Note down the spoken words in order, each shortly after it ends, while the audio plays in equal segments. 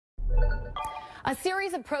A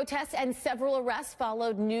series of protests and several arrests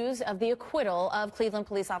followed news of the acquittal of Cleveland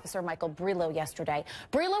police officer Michael Brillo yesterday.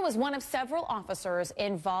 Brillo was one of several officers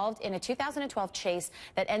involved in a 2012 chase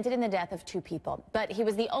that ended in the death of 2 people. But he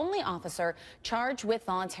was the only officer charged with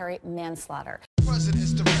voluntary manslaughter.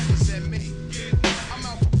 Presidents to represent me. I'm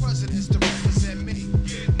out for presidents to represent me.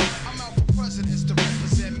 I'm out for presidents to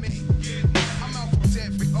represent me. I'm out for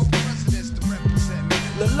every presidents to represent me.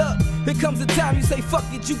 Look, here comes the time you say fuck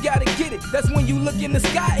it, you gotta get it. That's when you look in the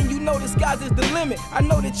sky and you know the skies is the limit. I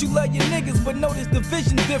know that you love your niggas, but notice the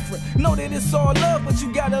vision's different. Know that it's all love, but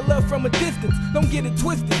you gotta love from a distance. Don't get it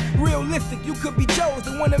twisted, realistic, you could be chose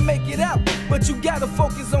to wanna make it out, but you gotta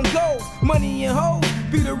focus on goals. Money and hoes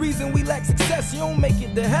be the reason we lack success. You don't make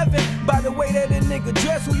it to heaven by the way that a nigga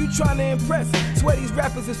dress. Who you trying to impress? Swear these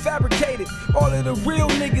rappers is fabricated. All of the real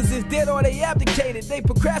niggas is dead or they abdicated. They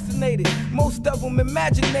procrastinated, most of them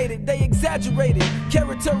imaginated. They exaggerated,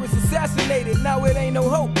 character is assassinated. Now it ain't no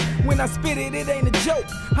hope. When I spit it, it ain't a joke.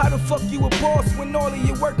 How the fuck you a boss when all of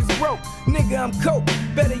your work is broke? Nigga, I'm coke.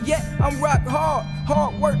 Better yet, I'm rock hard.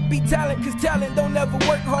 Hard work beat talent, cause talent don't ever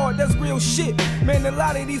work hard. That's real shit. Man, a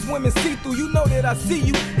lot of these women see through. You know that I see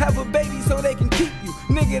you. Have a baby so they can keep you.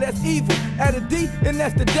 Nigga, that's evil. Add a D, and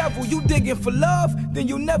that's the devil. You digging for love? Then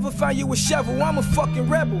you'll never find you a shovel. I'm a fucking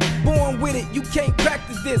rebel. Born with it, you can't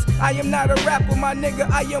practice this. I am not a rapper, my nigga.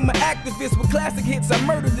 I am an activist. With classic hits, I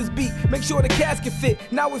murdered this beat. Make sure the casket fit.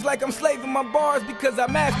 Now it's like I'm slaving my bars because I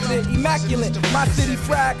mastered it. Immaculate. My city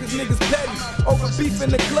fried cause niggas petty. Over beef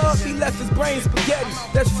in the club, he left his brain spaghetti.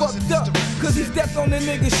 That's fucked up, cause he stepped on the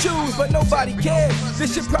nigga's shoes, but nobody cares.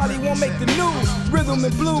 This shit probably won't make the news. Rhythm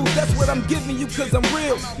and blues, that's what I'm giving you cause I'm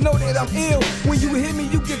real. Know that I'm ill. When you hear me,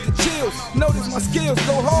 you get the chills. Notice my skills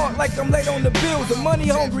go hard like I'm late on the bills. A money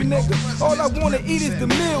hungry nigga. All I wanna eat is the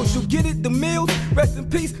meals. You get it, the meals? Rest in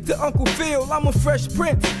peace to Uncle Phil. I'm a fresh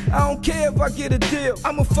prince. I don't care if I get a deal.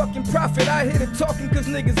 I'm a fucking prophet. I hear the talking cause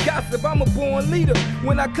niggas gossip. I'm a born leader.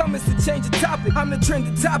 When I come, it's to change the topic. I'm the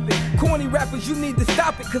trending topic. Corny rappers, you need to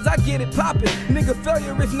stop it cause I get it poppin'. Nigga,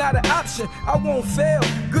 failure is not an option. I won't fail.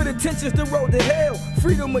 Good intentions, the road to hell.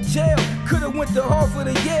 Freedom or jail. Could've went to Harvard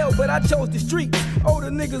or Yale, but I chose the streets. Older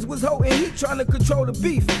niggas was holding heat, trying to control the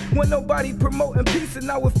beef. When nobody promoting peace and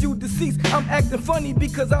now a few deceased. I'm acting funny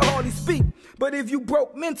because I hardly speak. But if you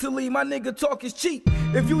broke mentally, my nigga talk is cheap.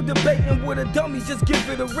 If you debating with a dummy, just give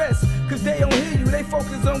it a rest. Cause they don't hear you, they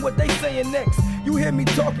focus on what they saying next. You hear me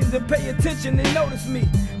talking, then pay attention and notice me.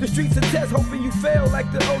 The streets are test, hoping you fail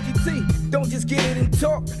like the OGT. Don't just get it and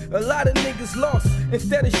talk, a lot of niggas lost.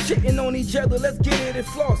 Instead of shitting on each other, let's get it and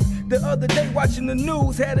floss. The other day watching the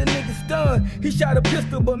news, had a nigga stunned. He shot a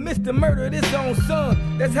pistol but missed and murdered his own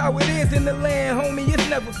son. That's how it is in the land, homie, it's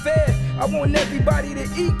never fair. I want everybody to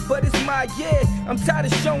eat, but it's my yeah. I'm tired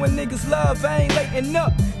of showing niggas love, I ain't lating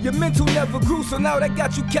up. Your mental never grew, so now that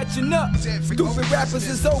got you catching up. Stupid rappers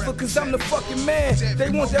is over cause I'm the fucking man. They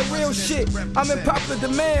want that real shit, I'm in popular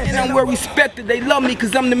demand. And I'm well respected, they love me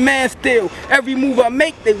cause I'm the man still. Every move I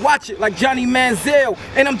make, they watch it like Johnny Manziel.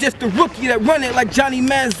 And I'm just a rookie that run it like Johnny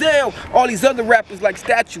Manziel. All these other rappers like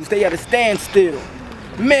statues, they at a standstill.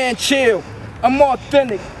 Man, chill, I'm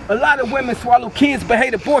authentic. A lot of women swallow kids but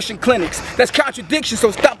hate abortion clinics. That's contradiction,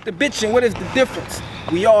 so stop the bitching. What is the difference?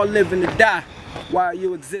 We all live and die. Why are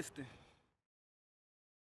you existing?